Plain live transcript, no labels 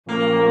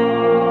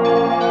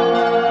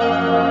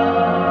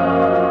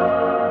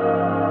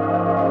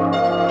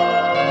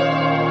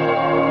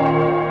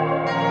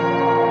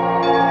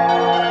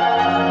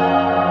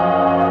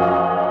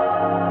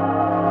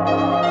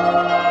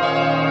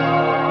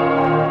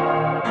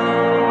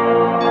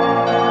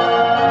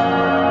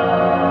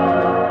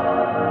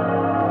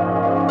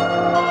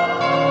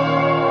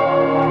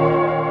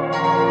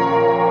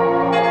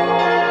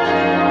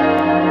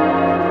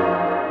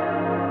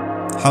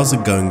How's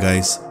it going,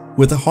 guys?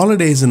 With the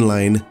holidays in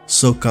line,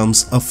 so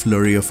comes a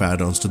flurry of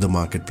add-ons to the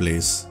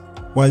marketplace.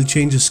 While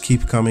changes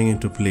keep coming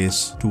into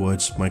place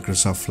towards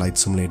Microsoft Flight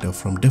Simulator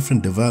from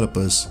different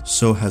developers,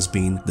 so has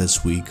been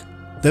this week.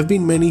 There have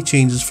been many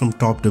changes from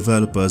top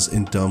developers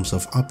in terms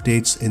of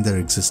updates in their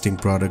existing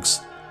products,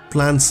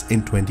 plans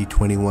in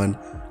 2021,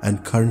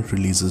 and current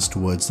releases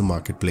towards the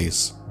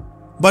marketplace.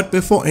 But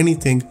before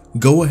anything,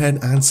 go ahead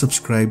and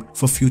subscribe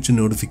for future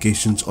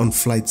notifications on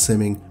flight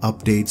simming,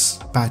 updates,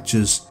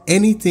 patches,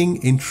 anything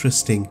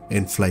interesting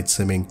in flight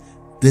simming.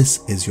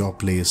 This is your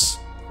place.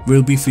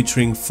 We'll be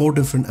featuring 4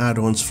 different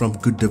add-ons from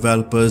good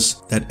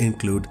developers that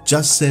include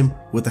Just Sim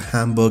with the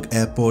Hamburg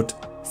Airport,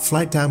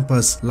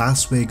 Flightbeam's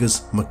Las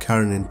Vegas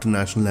McCarran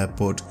International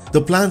Airport, the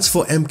plans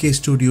for MK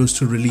Studios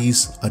to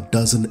release a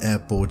dozen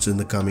airports in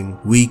the coming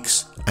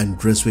weeks, and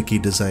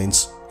Drzewiecki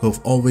Designs, who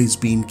have always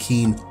been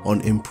keen on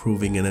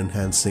improving and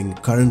enhancing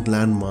current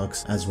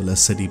landmarks as well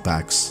as city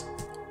packs.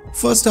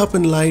 First up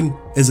in line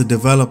is a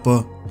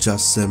developer,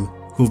 Just Sim,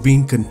 who've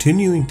been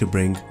continuing to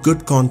bring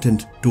good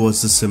content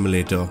towards the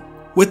simulator.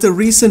 With the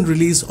recent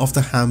release of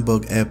the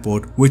Hamburg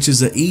Airport, which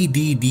is a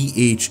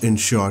EDDH in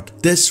short,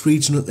 this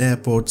regional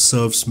airport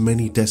serves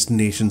many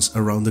destinations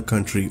around the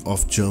country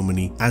of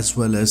Germany as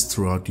well as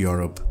throughout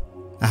Europe.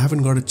 I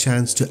haven't got a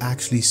chance to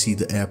actually see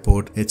the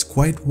airport. It's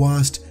quite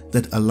vast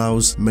that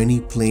allows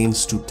many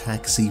planes to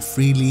taxi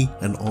freely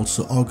and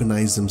also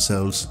organize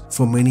themselves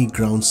for many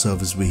ground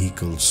service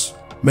vehicles.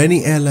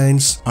 Many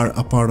airlines are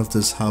a part of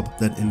this hub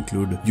that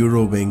include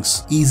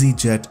Eurowings,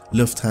 EasyJet,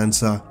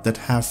 Lufthansa that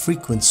have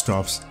frequent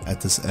stops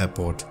at this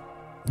airport.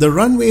 The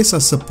runways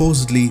are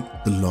supposedly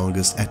the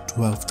longest at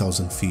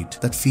 12,000 feet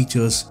that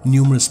features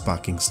numerous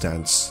parking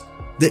stands.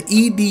 The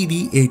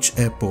EDDH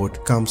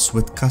airport comes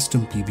with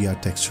custom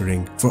PBR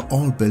texturing for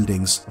all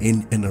buildings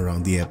in and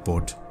around the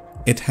airport.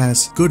 It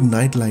has good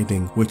night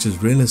lighting, which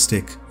is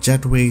realistic,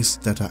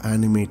 jetways that are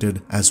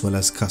animated as well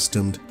as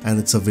customed, and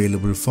it's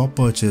available for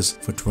purchase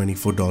for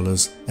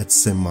 $24 at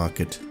Sim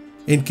Market.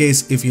 In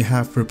case if you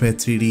have Prepare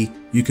 3D,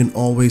 you can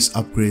always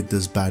upgrade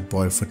this bad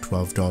boy for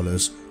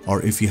 $12,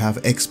 or if you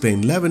have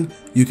X-Plane 11,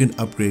 you can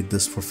upgrade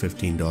this for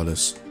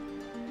 $15.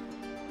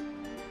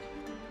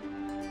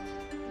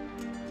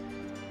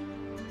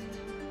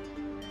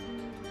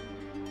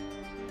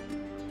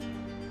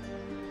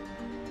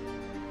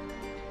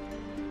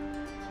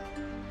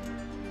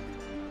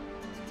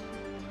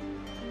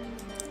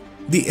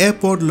 The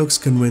airport looks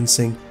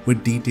convincing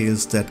with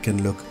details that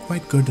can look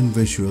quite good in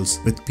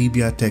visuals with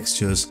PBR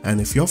textures,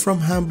 and if you're from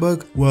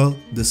Hamburg, well,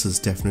 this is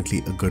definitely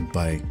a good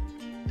buy.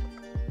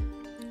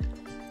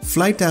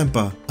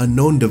 Flightbeam, a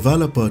known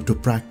developer to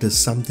practice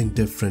something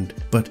different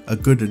but a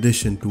good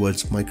addition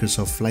towards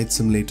Microsoft Flight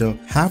Simulator,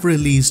 have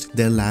released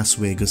their Las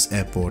Vegas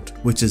airport,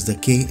 which is the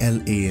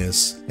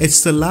KLAS.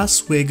 It's the Las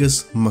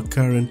Vegas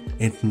McCarran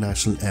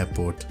International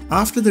Airport.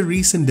 After the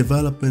recent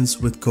developments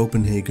with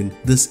Copenhagen,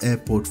 this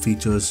airport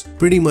features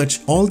pretty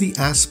much all the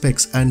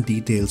aspects and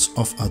details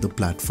of other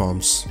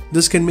platforms.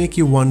 This can make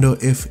you wonder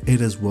if it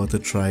is worth a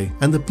try,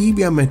 and the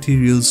PBR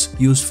materials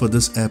used for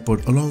this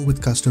airport along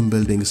with custom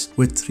buildings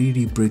with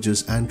 3D bridges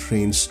and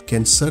trains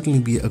can certainly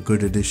be a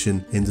good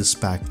addition in this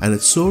pack, and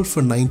it's sold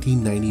for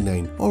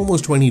 $19.99,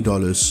 almost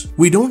 $20.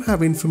 We don't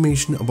have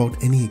information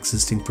about any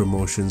existing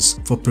promotions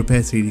for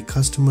Prepare 3D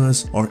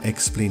customers or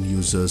X-Plane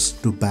users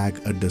to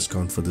bag a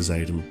discount for this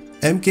item.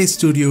 MK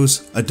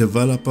Studios, a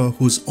developer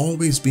who's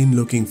always been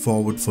looking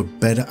forward for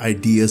better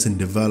ideas in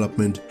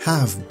development,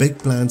 have big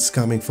plans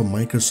coming from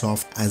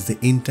Microsoft as they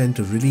intend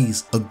to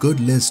release a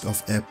good list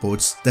of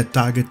airports that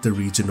target the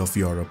region of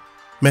Europe.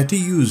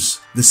 Matthews,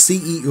 the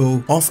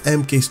CEO of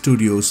MK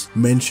Studios,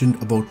 mentioned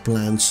about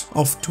plans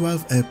of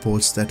 12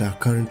 airports that are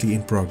currently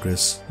in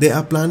progress. They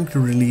are planning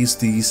to release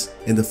these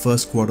in the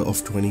first quarter of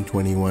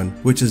 2021,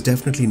 which is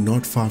definitely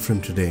not far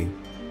from today.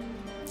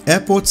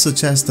 Airports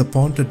such as the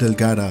Ponta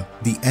Delgada,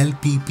 the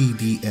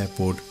LPPD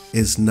airport,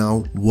 is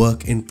now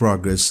work in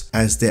progress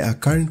as they are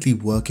currently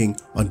working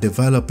on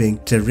developing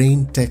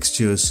terrain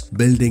textures,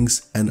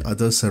 buildings and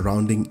other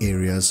surrounding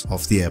areas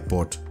of the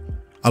airport.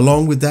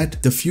 Along with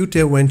that, the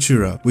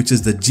Fuerteventura, which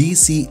is the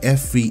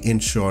GCFV in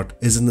short,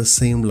 is in the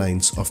same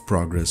lines of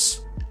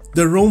progress.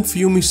 The Rome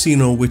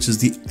Fiumicino, which is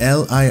the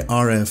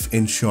LIRF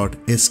in short,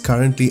 is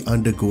currently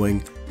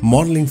undergoing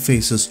modeling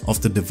phases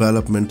of the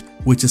development,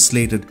 which is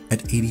slated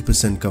at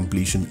 80%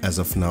 completion as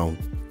of now.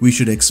 We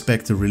should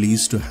expect the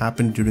release to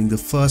happen during the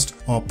first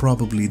or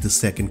probably the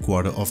second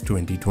quarter of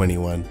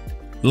 2021.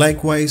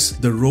 Likewise,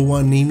 the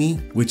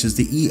Rovaniemi, which is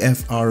the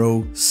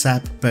EFRO,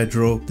 SAP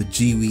Pedro, the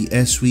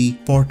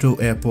GVSV, Porto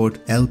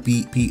Airport,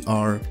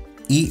 LPPR,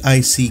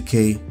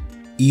 EICK,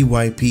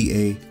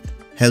 EYPA,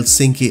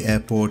 Helsinki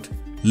Airport,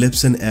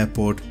 Lipson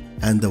Airport,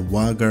 and the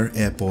Vagar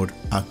Airport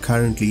are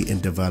currently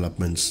in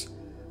developments.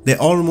 They're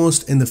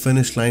almost in the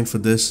finish line for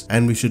this,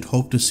 and we should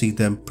hope to see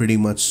them pretty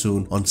much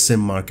soon on Sim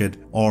Market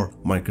or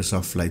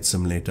Microsoft Flight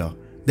Simulator.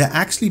 They're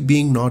actually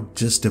being not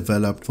just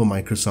developed for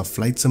Microsoft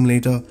Flight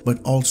Simulator, but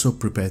also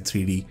Prepare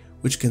 3D,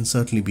 which can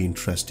certainly be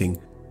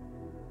interesting.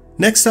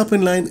 Next up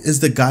in line is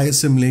the Gaia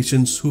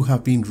Simulations, who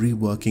have been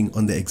reworking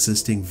on the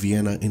existing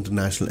Vienna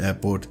International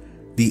Airport,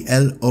 the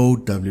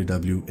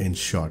LOWW in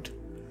short.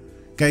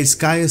 Guys,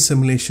 Gaia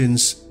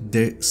Simulations,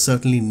 there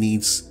certainly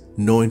needs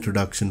no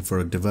introduction for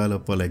a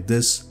developer like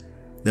this.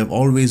 They've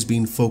always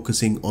been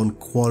focusing on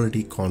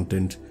quality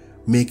content,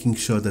 making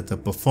sure that the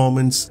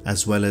performance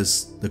as well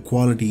as the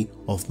quality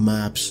of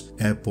maps,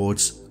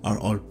 airports are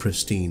all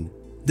pristine.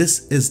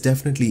 This is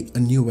definitely a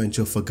new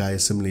venture for Gaia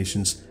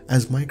Simulations,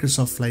 as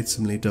Microsoft Flight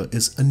Simulator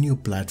is a new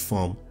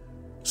platform.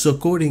 So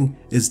coding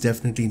is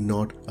definitely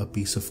not a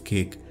piece of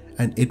cake,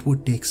 and it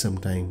would take some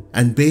time.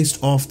 And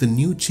based off the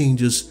new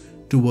changes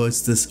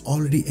towards this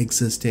already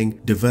existing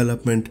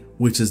development,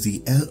 which is the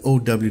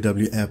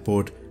LOWW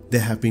airport, there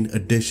have been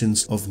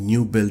additions of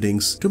new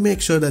buildings to make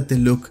sure that they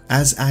look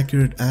as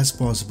accurate as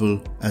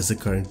possible as the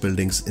current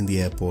buildings in the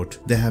airport.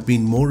 There have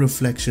been more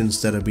reflections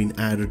that have been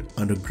added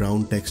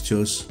underground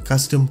textures.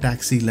 Custom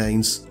taxi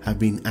lines have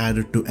been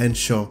added to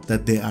ensure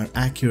that they are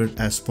accurate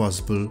as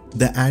possible.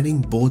 They're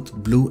adding both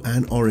blue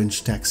and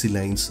orange taxi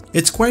lines.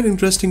 It's quite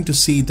interesting to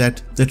see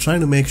that they're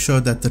trying to make sure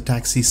that the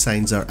taxi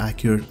signs are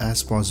accurate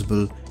as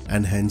possible,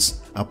 and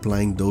hence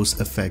applying those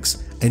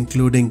effects,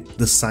 including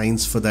the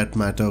signs for that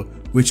matter,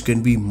 which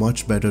can be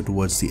much better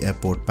towards the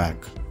airport pack.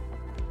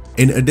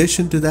 In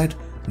addition to that,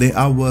 they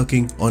are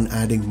working on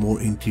adding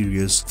more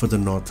interiors for the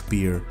North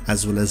Pier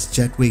as well as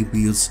jetway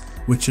wheels,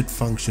 which should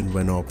function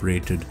when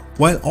operated.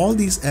 While all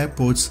these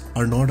airports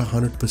are not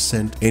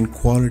 100% in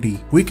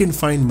quality, we can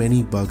find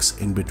many bugs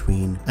in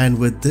between. And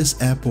with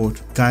this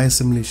airport, Gaia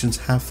Simulations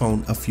have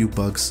found a few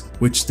bugs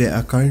which they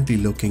are currently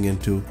looking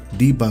into,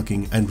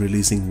 debugging and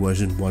releasing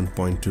version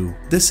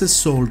 1.2. This is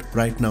sold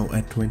right now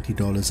at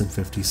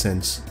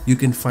 $20.50. You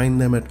can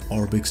find them at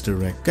Orbix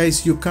Direct.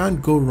 Guys, you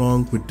can't go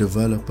wrong with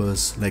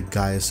developers like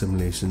Gaia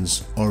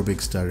Simulations,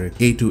 Orbix Direct,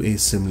 A2A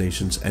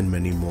Simulations and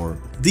many more.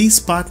 These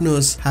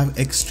partners have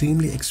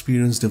extremely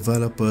experienced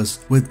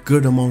developers with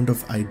good amount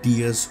of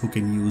ideas who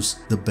can use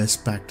the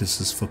best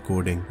practices for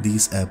coding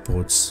these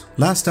airports.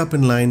 Last up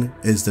in line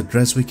is the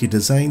Drzewiecki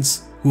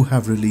Designs, who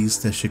have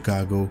released their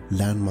Chicago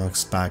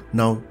Landmarks pack.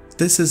 Now,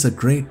 this is a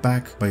great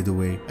pack by the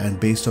way, and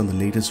based on the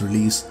latest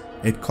release,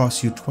 it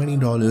costs you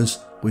 $20,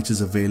 which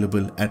is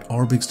available at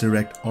Orbix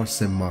Direct or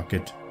Sim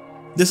Market.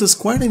 This is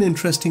quite an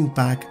interesting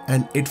pack,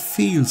 and it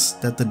feels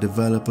that the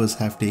developers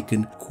have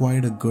taken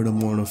quite a good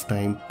amount of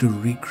time to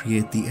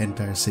recreate the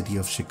entire city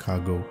of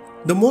Chicago.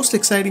 The most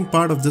exciting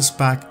part of this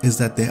pack is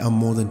that there are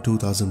more than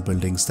 2,000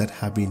 buildings that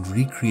have been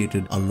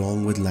recreated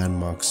along with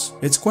landmarks.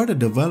 It's quite a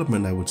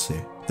development, I would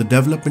say. The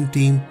development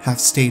team have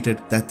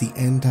stated that the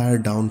entire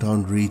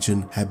downtown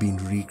region have been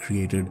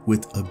recreated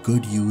with a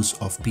good use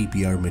of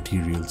PBR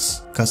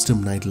materials,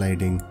 custom night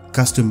lighting,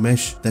 custom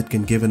mesh that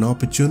can give an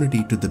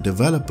opportunity to the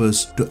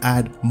developers to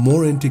add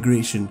more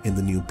integration in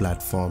the new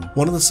platform.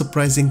 One of the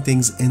surprising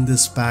things in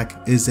this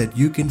pack is that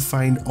you can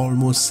find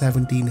almost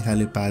 17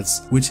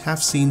 helipads which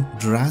have seen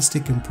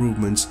drastic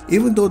improvements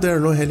even though there are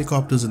no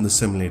helicopters in the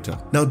simulator.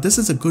 Now this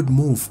is a good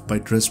move by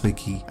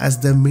Drzewiecki, as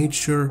they made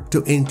sure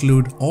to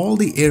include all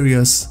the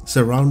areas,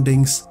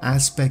 surroundings,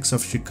 aspects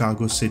of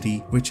Chicago city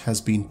which has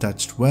been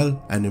touched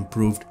well and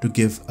improved to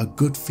give a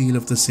good feel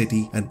of the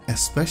city, and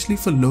especially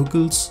for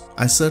locals,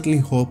 I certainly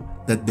hope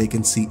that they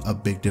can see a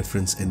big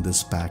difference in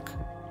this pack.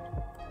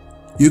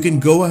 You can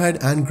go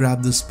ahead and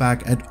grab this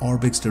pack at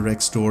Orbix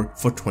Direct Store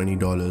for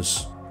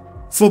 $20.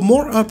 For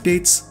more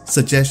updates,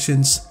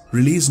 suggestions,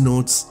 release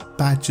notes,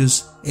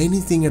 patches,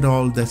 anything at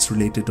all that's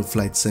related to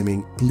flight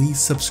simming, please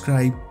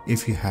subscribe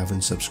if you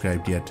haven't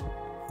subscribed yet.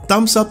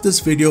 Thumbs up this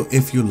video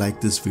if you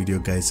like this video,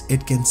 guys.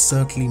 It can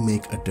certainly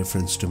make a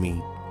difference to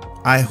me.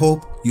 I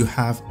hope you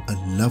have a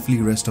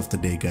lovely rest of the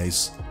day,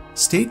 guys.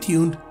 Stay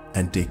tuned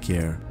and take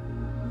care.